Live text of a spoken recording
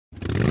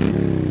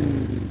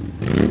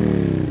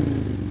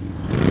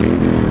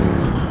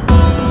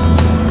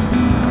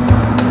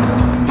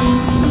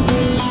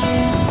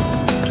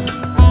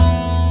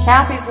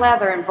Cathie'z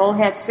Leather in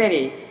Bullhead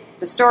City,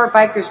 the store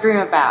bikers dream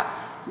about.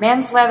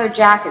 Men's leather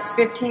jackets,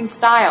 15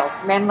 styles.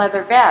 Men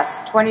leather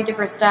vests, 20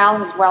 different styles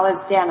as well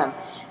as denim.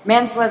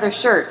 Men's leather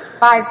shirts,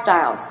 5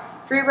 styles.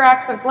 3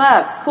 racks of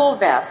gloves, cool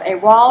vests, a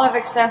wall of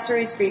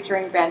accessories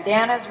featuring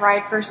bandanas,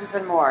 ride purses,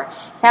 and more.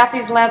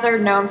 Cathie'z Leather,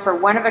 known for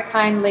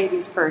one-of-a-kind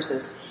ladies'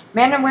 purses.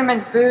 Men and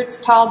women's boots,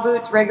 tall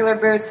boots, regular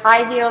boots,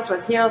 high heels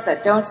with heels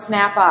that don't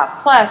snap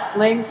off, plus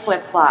bling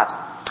flip-flops.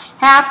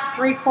 Half,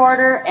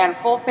 3/4, and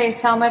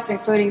full-face helmets,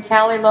 including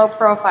Cali low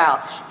profile.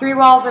 3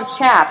 walls of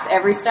chaps,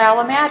 every style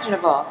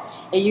imaginable.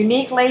 A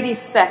unique ladies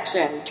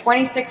section,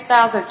 26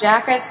 styles of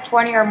jackets,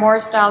 20 or more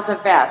styles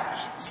of vests.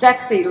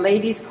 Sexy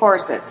ladies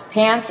corsets,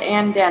 pants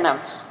and denim.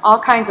 All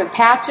kinds of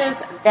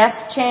patches,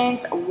 vest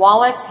chains,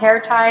 wallets, hair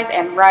ties,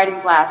 and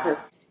riding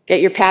glasses. Get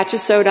your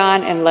patches sewed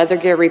on and leather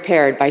gear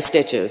repaired by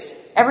Stitches.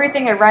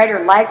 Everything a rider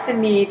likes and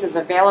needs is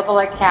available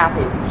at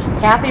Cathie'z.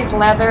 Cathie'z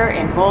Leather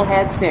in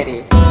Bullhead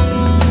City.